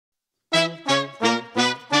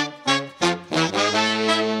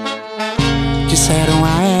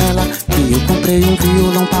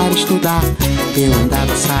não para estudar. Eu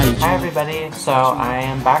andava sair. Hi everybody, so I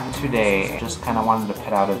am back today. Just kind of wanted to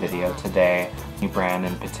put out a video today. New brand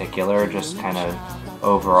in particular, just kind of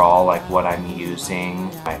overall like what I'm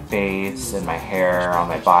using, my face and my hair, on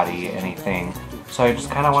my body, anything. So I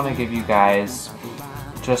just kind of want to give you guys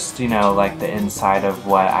just, you know, like the inside of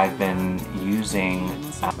what I've been using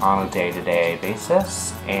on a day-to-day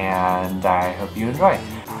basis, and I hope you enjoy.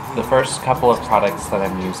 The first couple of products that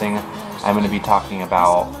I'm using, I'm going to be talking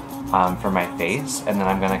about for my face, and then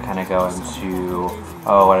I'm going to kind of go into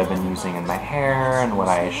what I've been using in my hair, and what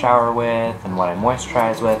I shower with, and what I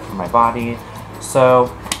moisturize with for my body.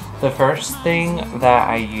 So the first thing that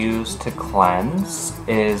I use to cleanse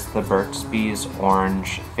is the Burt's Bees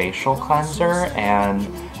Orange Facial Cleanser, and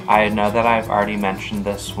I know that I've already mentioned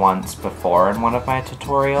this once before in one of my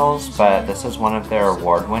tutorials, but this is one of their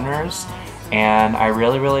award winners, and I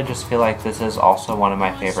really just feel like this is also one of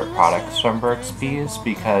my favorite products from Burt's Bees,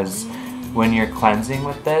 because when you're cleansing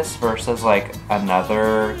with this versus like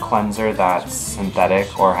another cleanser that's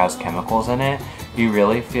synthetic or has chemicals in it, you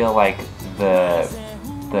really feel like the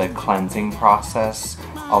cleansing process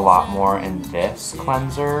a lot more in this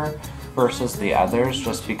cleanser versus the others,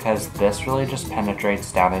 just because this really just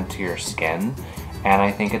penetrates down into your skin, and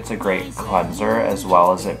I think it's a great cleanser as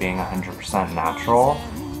well as it being 100% natural.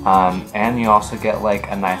 And you also get like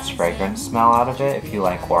a nice fragrance smell out of it. If you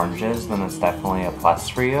like oranges, then it's definitely a plus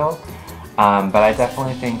for you. But I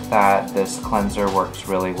definitely think that this cleanser works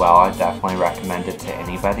really well. I definitely recommend it to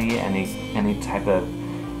anybody,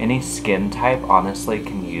 any skin type honestly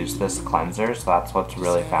can use this cleanser, so that's what's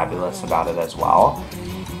really fabulous about it as well.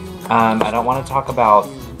 I don't want to talk about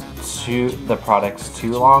the products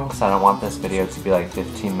too long, because I don't want this video to be like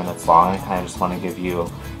 15 minutes long. I kind of just want to give you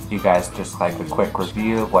guys just like a quick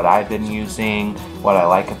review of what I've been using, what I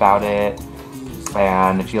like about it,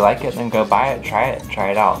 and if you like it, then go buy it, try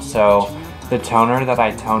it out. So the toner that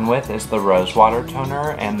I tone with is the Rosewater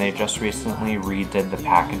toner, and they just recently redid the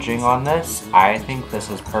packaging on this. I think this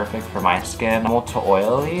is perfect for my skin. I'm to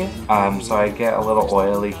oily, so I get a little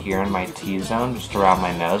oily here in my T-zone, just around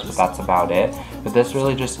my nose, but that's about it. But this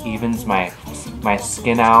really just evens my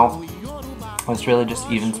skin out. This really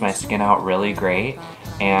just evens my skin out really great,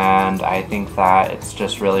 and I think that it's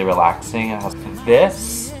just really relaxing.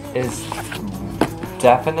 This is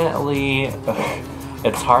definitely...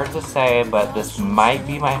 It's hard to say, but this might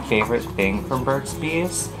be my favorite thing from Burt's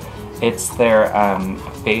Bees. It's their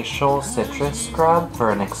facial citrus scrub for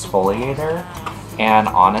an exfoliator, and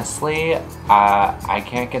honestly, I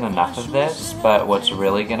can't get enough of this, but what's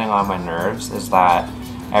really getting on my nerves is that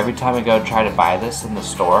every time I go try to buy this in the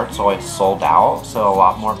store, it's always sold out, so a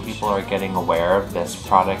lot more people are getting aware of this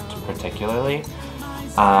product particularly.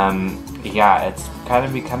 Yeah, it's kind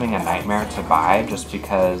of becoming a nightmare to buy just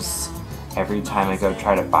because every time I go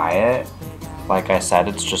try to buy it, like I said,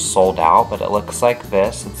 it's just sold out, but it looks like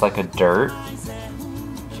this. It's like a dirt.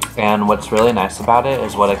 And what's really nice about it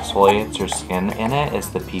is what exfoliates your skin in it is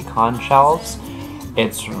the pecan shells.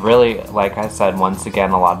 It's really, like I said, once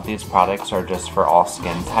again, a lot of these products are just for all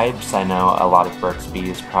skin types. I know a lot of Burt's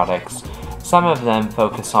Bees products, some of them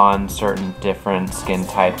focus on certain different skin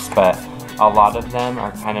types, but a lot of them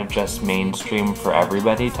are kind of just mainstream for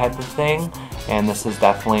everybody type of thing. And this is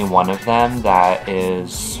definitely one of them that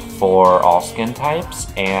is for all skin types.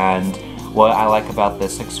 And what I like about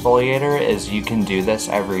this exfoliator is you can do this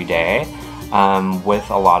every day. With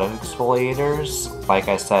a lot of exfoliators, like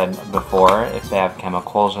I said before, if they have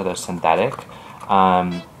chemicals or they're synthetic,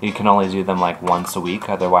 you can only do them like once a week,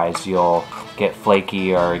 otherwise you'll get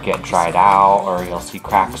flaky or get dried out or you'll see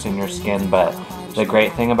cracks in your skin. But the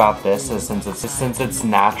great thing about this is since it's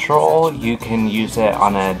natural, you can use it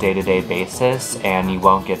on a day-to-day basis and you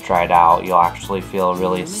won't get dried out. You'll actually feel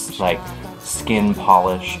really like skin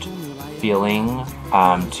polished feeling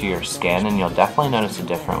to your skin, and you'll definitely notice a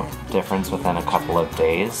difference within a couple of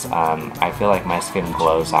days. I feel like my skin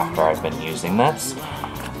glows after I've been using this.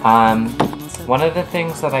 One of the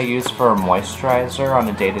things that I use for a moisturizer on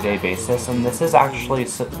a day-to-day basis, and this is actually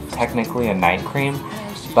technically a night cream,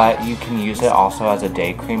 but you can use it also as a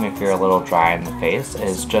day cream if you're a little dry in the face,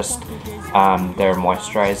 is just their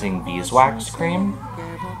moisturizing beeswax cream.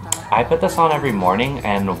 I put this on every morning,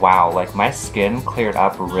 and wow, like my skin cleared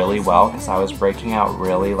up really well because I was breaking out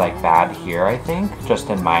really like bad here, I think, just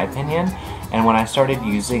in my opinion. And when I started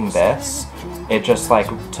using this, it just like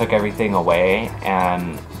took everything away,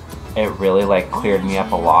 and it really like cleared me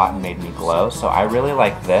up a lot and made me glow. So I really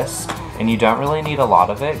like this, and you don't really need a lot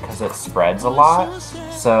of it because it spreads a lot.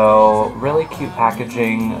 So really cute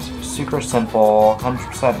packaging, super simple,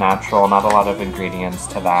 100% natural, not a lot of ingredients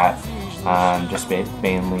to that. just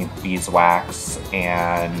mainly beeswax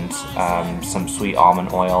and some sweet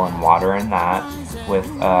almond oil and water in that, with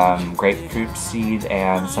grapefruit seed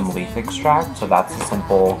and some leaf extract. So that's a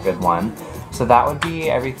simple, good one. So that would be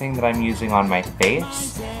everything that I'm using on my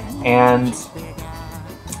face. And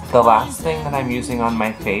the last thing that I'm using on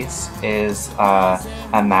my face is a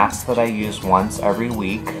mask that I use once every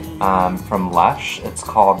week from Lush. It's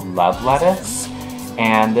called Love Lettuce,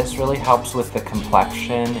 and this really helps with the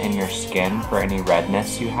complexion in your skin for any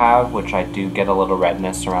redness you have, which I do get a little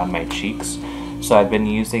redness around my cheeks. So I've been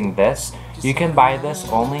using this. You can buy this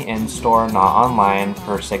only in-store, not online,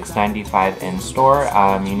 for $6.95 in-store.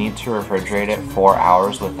 You need to refrigerate it 4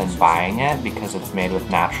 hours within buying it because it's made with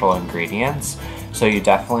natural ingredients. So you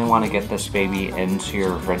definitely want to get this baby into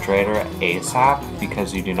your refrigerator ASAP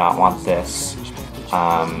because you do not want this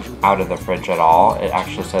out of the fridge at all. It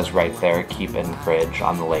actually says right there, keep in fridge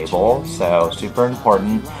on the label, so super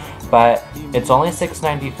important. But it's only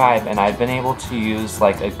 $6.95 and I've been able to use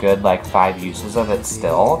like a good 5 uses of it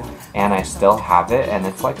still, and I still have it, and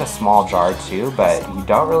it's like a small jar too, but you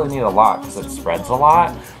don't really need a lot because it spreads a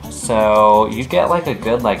lot. So you get like a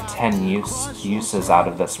good 10 uses out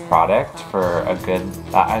of this product for a good,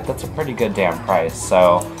 that's a pretty good damn price.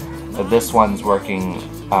 So this one's working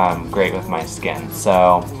great with my skin.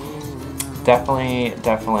 So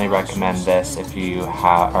definitely recommend this if you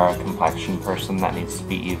are a complexion person that needs to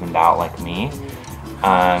be evened out like me.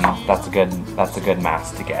 That's a good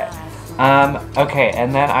mask to get. Okay,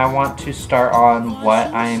 and then I want to start on what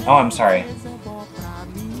I'm sorry.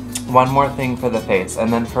 One more thing for the face,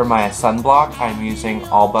 and then for my sunblock, I'm using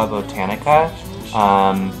Alba Botanica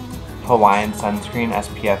Hawaiian sunscreen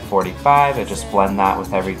SPF 45. I just blend that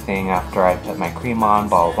with everything after I put my cream on,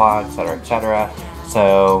 blah blah blah, etc etc.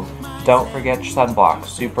 So don't forget your sunblock.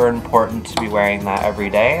 Super important to be wearing that every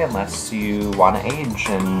day unless you want to age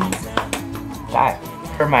and die.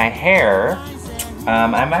 For my hair,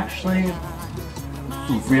 I'm actually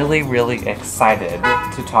really excited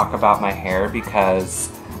to talk about my hair because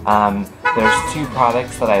there's 2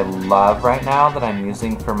 products that I love right now that I'm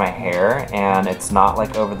using for my hair, and it's not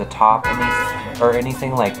like over the top or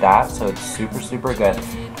anything like that, so it's super good.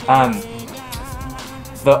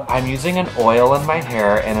 I'm using an oil in my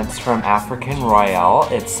hair, and it's from African Royale.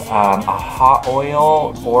 It's a hot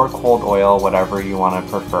oil or cold oil, whatever you want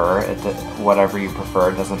to prefer. Whatever you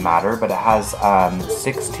prefer, doesn't matter, but it has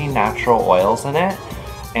 16 natural oils in it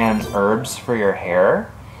and herbs for your hair.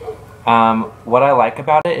 What I like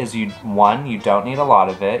about it is you don't need a lot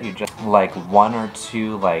of it. You just 1 or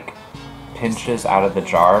 2 pinches out of the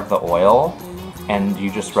jar of the oil, and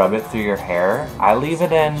you just rub it through your hair. I leave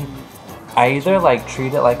it in. I either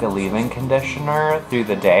treat it like a leave-in conditioner through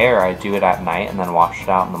the day, or I do it at night and then wash it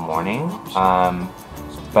out in the morning.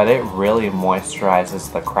 But it really moisturizes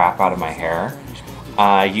the crap out of my hair.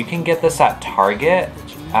 You can get this at Target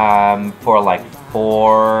for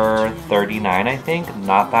 $4.39, I think.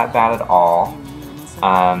 Not that bad at all.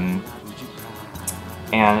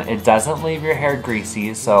 And it doesn't leave your hair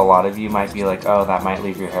greasy, so a lot of you might be like, oh, that might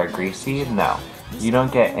leave your hair greasy. No, you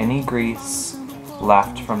don't get any grease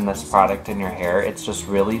left from this product in your hair. It's just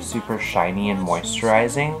really super shiny and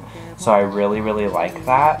moisturizing, so I really like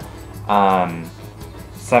that.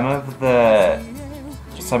 Some of the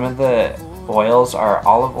oils are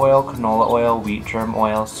olive oil, canola oil, wheat germ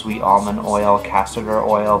oil, sweet almond oil, castor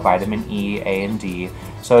oil, vitamin E, A and D.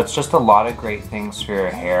 So it's just a lot of great things for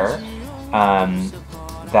your hair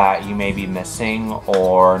that you may be missing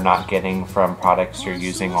or not getting from products you're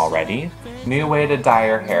using already. New way to dye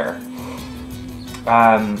your hair.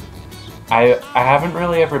 I haven't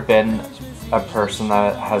really ever been a person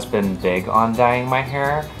that has been big on dyeing my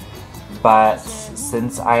hair, but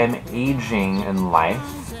since I am aging in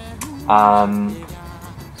life,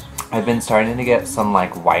 I've been starting to get some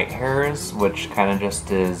white hairs, which kind of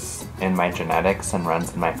just is in my genetics and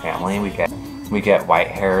runs in my family. We get white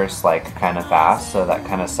hairs kind of fast, so that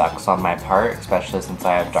kind of sucks on my part, especially since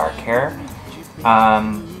I have dark hair.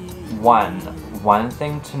 One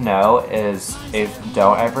thing to know is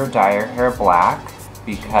don't ever dye your hair black,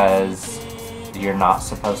 because you're not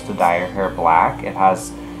supposed to dye your hair black. It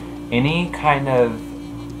has any kind of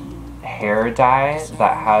hair dye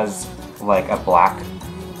that has a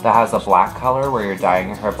black color where you're dyeing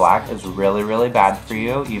your hair black is really bad for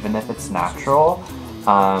you, even if it's natural.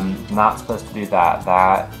 Not supposed to do that.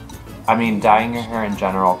 Dyeing your hair in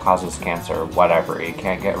general causes cancer, whatever. You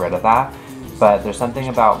can't get rid of that. But there's something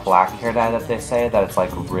about black hair dye that they say that it's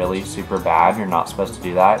really super bad. You're not supposed to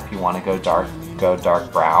do that. If you want to go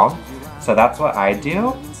dark brown. So that's what I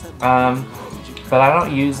do. But I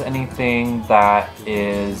don't use anything that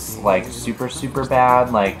is like super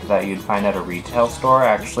bad, like that you'd find at a retail store. I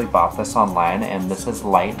actually bought this online, and this is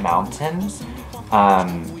Light Mountain,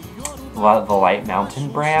 the Light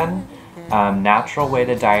Mountain brand. Natural way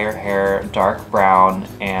to dye your hair, dark brown,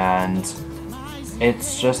 and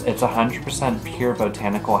it's 100% pure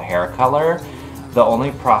botanical hair color. The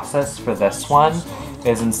only process for this one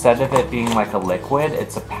is instead of it being like a liquid,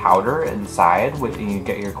 it's a powder inside. You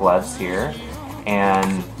get your gloves here.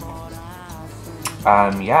 And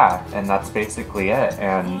yeah, and that's basically it.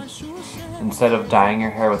 And instead of dyeing your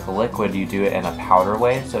hair with a liquid, you do it in a powder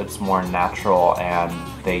way, so it's more natural, and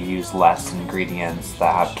they use less ingredients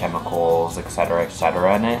that have chemicals,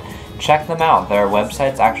 etc., in it. Check them out. Their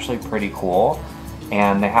website's actually pretty cool,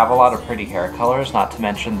 and they have a lot of pretty hair colors. Not to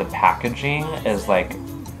mention the packaging is like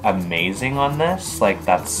amazing on this. Like,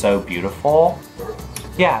 that's so beautiful.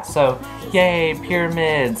 Yeah, so yay,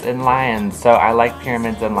 pyramids and lions. So I like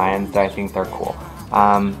pyramids and lions. I think they're cool.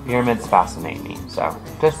 Pyramids fascinate me, so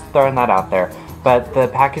just throwing that out there. But the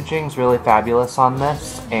packaging's really fabulous on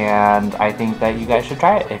this, and I think that you guys should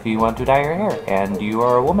try it if you want to dye your hair and you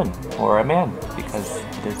are a woman or a man, because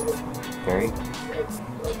it is very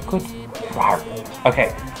good.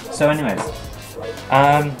 Okay, so anyways,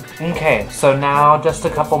 okay, so now just a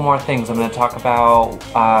couple more things. I'm going to talk about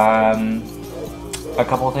a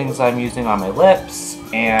couple of things I'm using on my lips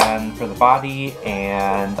and for the body,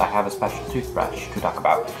 and I have a special toothbrush to talk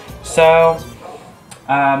about. So,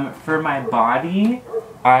 for my body,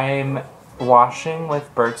 I'm washing with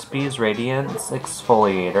Burt's Bees Radiance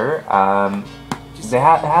Exfoliator. It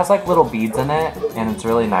has like little beads in it, and it's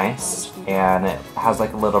really nice, and it has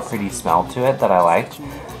like a little pretty smell to it that I like.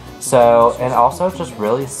 So, and also it's just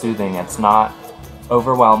really soothing. It's not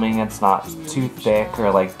overwhelming, it's not too thick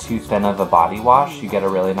or like too thin of a body wash. You get a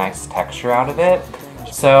really nice texture out of it.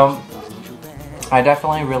 So I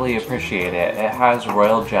definitely really appreciate it. It has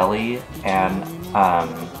royal jelly, and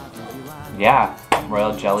yeah,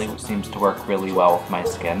 royal jelly seems to work really well with my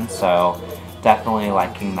skin, so definitely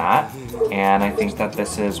liking that. And I think that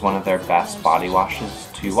this is one of their best body washes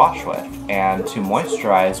to wash with. And to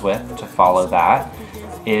moisturize with, to follow that,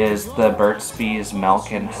 is the Burt's Bees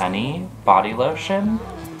Milk and Honey body lotion.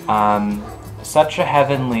 Such a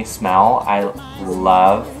heavenly smell. I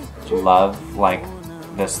love like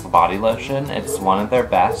this body lotion. It's one of their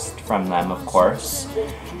best from them, of course.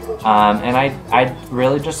 And I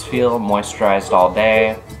really just feel moisturized all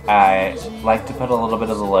day. I like to put a little bit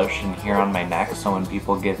of the lotion here on my neck, so when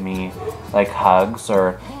people give me like hugs,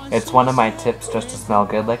 or it's one of my tips just to smell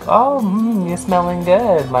good, like, oh, you're smelling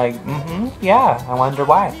good, like, yeah, I wonder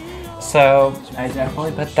why. So I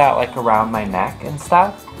definitely put that like around my neck and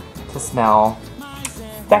stuff to smell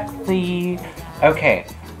sexy. Okay,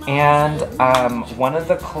 and one of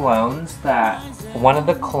the colognes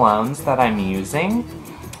that I'm using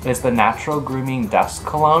is the Natural Grooming Dust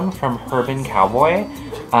Cologne from Herb & Cowboy.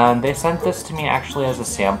 They sent this to me actually as a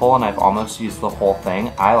sample, and I've almost used the whole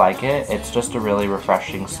thing. I like it. It's just a really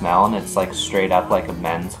refreshing smell, and it's like straight up like a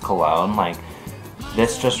men's cologne. Like,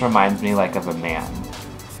 this just reminds me like of a man.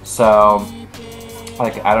 So,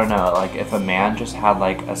 like, I don't know, like if a man just had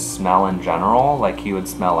like a smell in general, like he would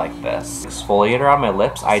smell like this. Exfoliator on my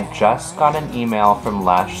lips. I just got an email from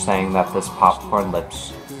Lush saying that this popcorn lip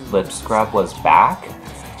scrub was back.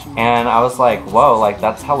 And I was like, whoa, like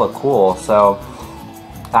that's hella cool. So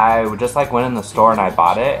I just like went in the store and I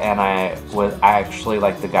bought it, and I actually,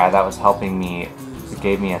 like, the guy that was helping me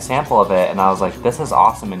gave me a sample of it, and I was like, this is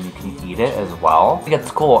awesome, and you can eat it as well. I think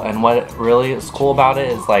it's cool, and what really is cool about it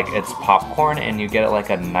is like it's popcorn, and you get like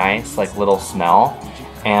a nice like little smell,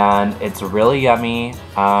 and it's really yummy.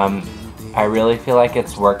 I really feel like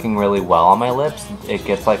it's working really well on my lips. It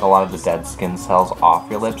gets like a lot of the dead skin cells off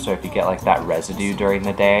your lips, so if you get like that residue during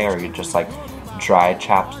the day, or you're just like dry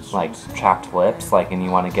chapped lips, like, and you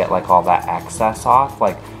want to get like all that excess off,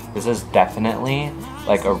 like this is definitely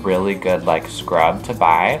like a really good like scrub to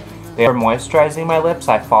buy. For moisturizing my lips,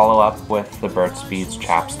 I follow up with the Burt's Bees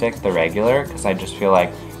chapstick, the regular, because I just feel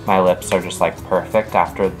like my lips are just like perfect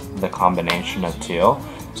after the combination of two.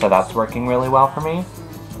 So that's working really well for me.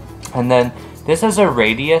 And then this is a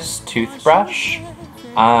Radius toothbrush.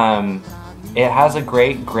 It has a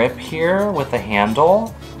great grip here with a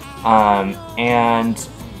handle, and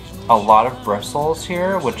a lot of bristles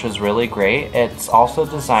here, which is really great. It's also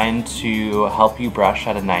designed to help you brush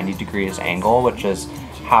at a 90 degrees angle, which is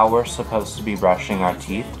how we're supposed to be brushing our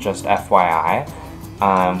teeth, just FYI.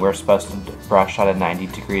 We're supposed to brush at a 90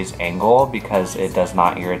 degrees angle because it does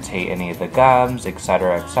not irritate any of the gums,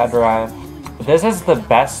 etc., etc. This is the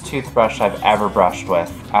best toothbrush I've ever brushed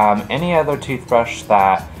with. Any other toothbrush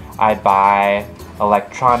that I buy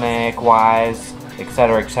electronic wise,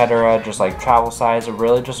 etc., just like travel size. It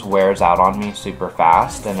really just wears out on me super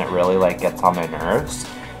fast, and it really like gets on my nerves.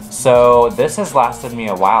 So this has lasted me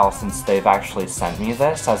a while since they've actually sent me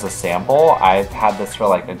this as a sample. I've had this for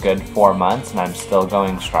like a good 4 months and I'm still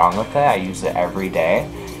going strong with it. I use it every day.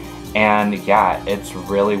 And yeah, it's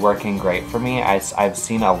really working great for me. I've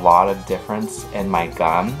seen a lot of difference in my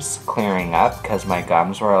gums clearing up, because my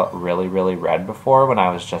gums were really red before when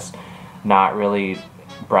I was just not really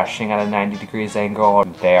brushing at a 90 degrees angle.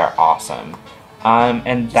 They are awesome.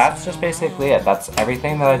 And that's just basically it. That's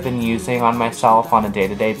everything that I've been using on myself on a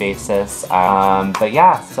day-to-day basis. But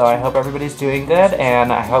yeah, so I hope everybody's doing good,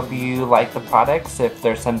 and I hope you like the products. If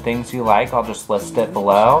there's some things you like, I'll just list it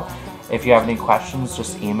below. If you have any questions,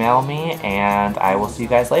 just email me, and I will see you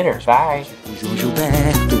guys later. Bye! João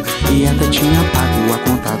Gilberto, e até tinha pago a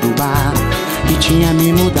conta do bar, e tinha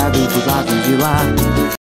me mudado do lado de lá.